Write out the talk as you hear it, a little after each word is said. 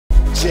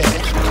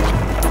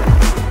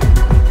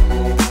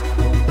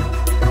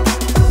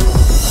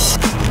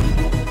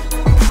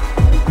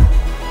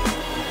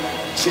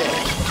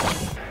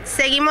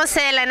Seguimos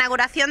en la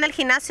inauguración del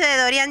gimnasio de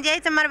Dorian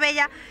Yates en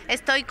Marbella.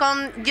 Estoy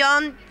con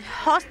John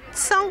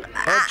Hudgson.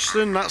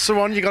 Hudgson, that's the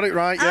one, you got it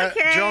right, yeah.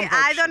 Okay, John Hudgson.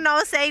 I don't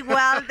know, say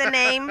well the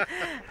name.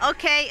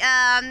 Okay,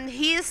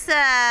 he's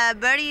a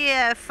very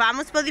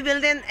famous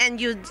bodybuilder,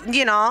 and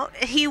you know,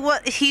 he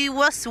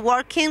was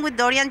working with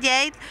Dorian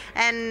Yates.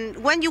 And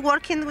when you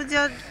working with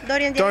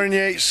Dorian Yates? Dorian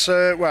Yates,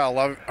 well,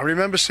 I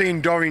remember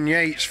seeing Dorian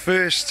Yates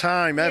first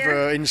time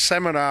ever in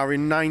seminar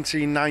in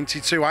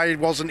 1992. I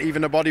wasn't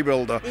even a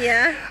bodybuilder.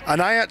 Yeah. And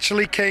I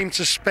actually came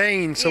to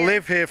Spain to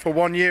live here for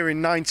 1 year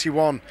in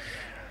 '91.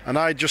 And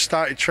I just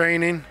started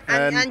training.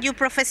 And you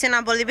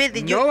professional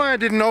bodybuilder? No, I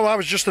didn't know. I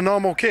was just a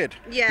normal kid.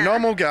 Yeah.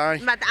 Normal guy.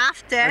 But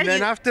after? And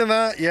then after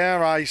that,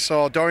 I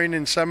saw Dorian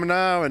in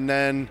seminar, and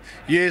then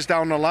years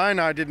down the line,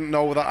 I didn't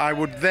know that I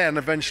would then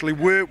eventually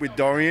work with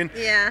Dorian.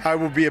 Yeah. I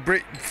would be a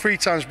 3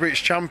 times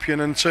British champion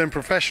and turn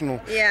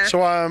professional. Yeah.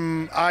 So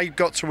I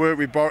got to work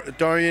with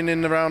Dorian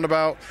in around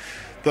about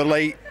the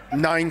late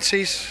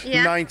 90s,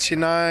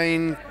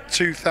 99,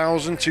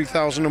 2000,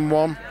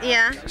 2001.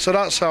 Yeah. So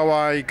that's how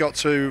I got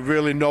to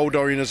really know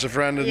Dorian as a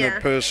friend and a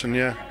person,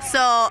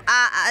 So,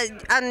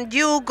 and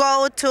you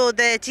go to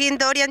the gym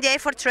Dorian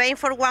Yates for train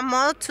for 1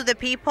 month to the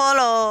people,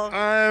 or?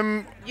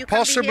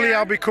 Possibly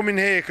I'll be coming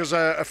here because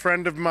a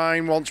friend of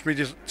mine wants me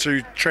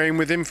to train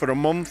with him for a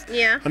month.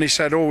 Yeah. And he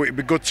said, oh, it'd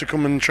be good to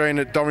come and train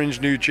at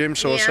Dorian's new gym.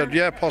 So I said,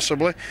 yeah,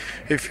 possibly,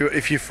 if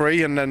you're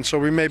free. And then so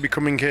we may be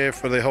coming here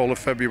for the whole of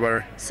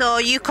February. So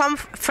you come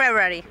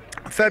February?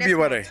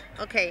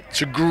 Okay.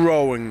 To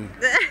grow and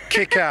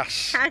kick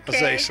ass, as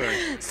they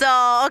say. So,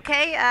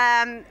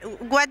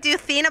 what do you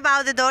think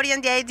about the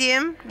Dorian Yates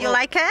gym? You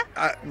like it?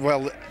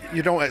 Well,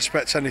 you don't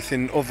expect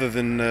anything other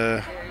than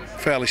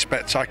fairly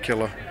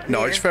spectacular.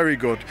 No, it's very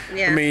good.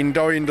 I mean,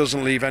 Dorian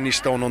doesn't leave any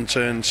stone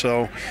unturned,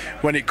 so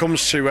when it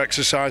comes to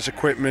exercise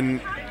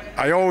equipment,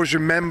 I always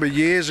remember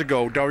years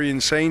ago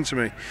Dorian saying to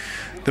me,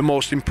 the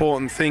most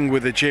important thing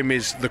with a gym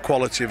is the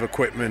quality of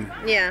equipment.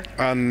 Yeah.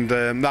 And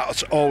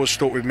that's always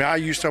stuck with me. I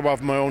used to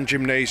have my own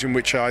gymnasium,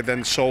 which I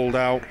then sold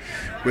out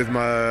with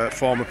my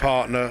former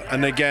partner.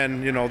 And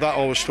again, you know, that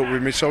always stuck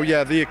with me. So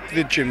yeah, the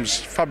gym's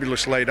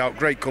fabulous laid out,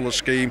 great colour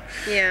scheme.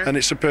 Yeah. And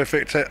it's a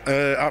perfect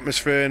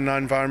atmosphere and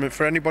environment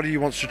for anybody who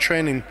wants to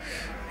train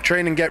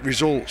and get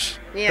results.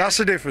 Yeah. That's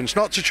the difference.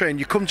 Not to train.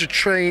 You come to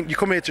train. You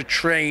come here to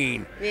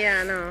train.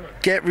 Yeah, no.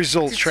 Get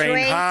results. Train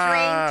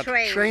hard.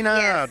 Train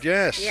Hard.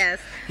 Yes. Yes.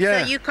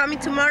 Yeah. So you coming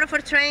tomorrow for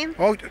train?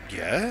 Oh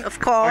yeah. Of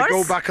course. I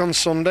go back on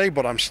Sunday,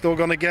 but I'm still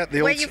gonna get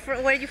the. Where you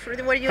from?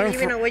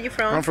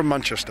 I'm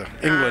Manchester,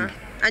 England.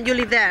 And you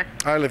live there?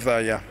 I live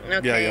there. Yeah.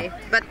 Okay. Yeah.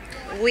 But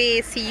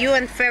we see you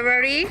in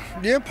February.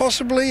 Yeah,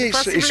 possibly.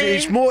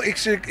 It's more.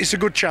 It's a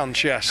good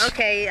chance. Yes.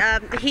 Okay.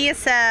 He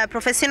is a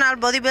professional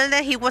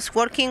bodybuilder. He was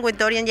working with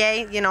Dorian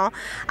Yates, you know,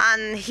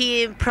 and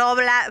he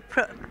probably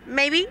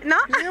maybe no.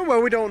 Yeah.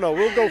 Well, we don't know.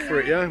 We'll go for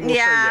it. Yeah.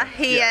 We'll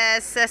He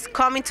is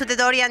coming to the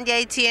Dorian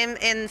Yates gym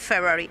in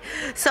February.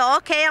 So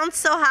I'm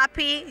so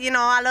happy. You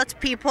know, a lot of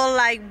people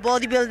like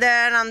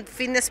bodybuilder and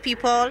fitness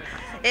people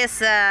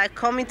is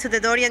coming to the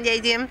Dorian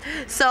Yates gym.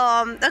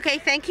 So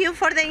thank you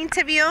for the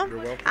interview. You're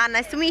welcome. And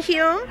nice to meet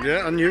you.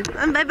 Yeah, and you.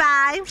 And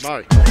bye-bye.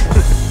 Bye.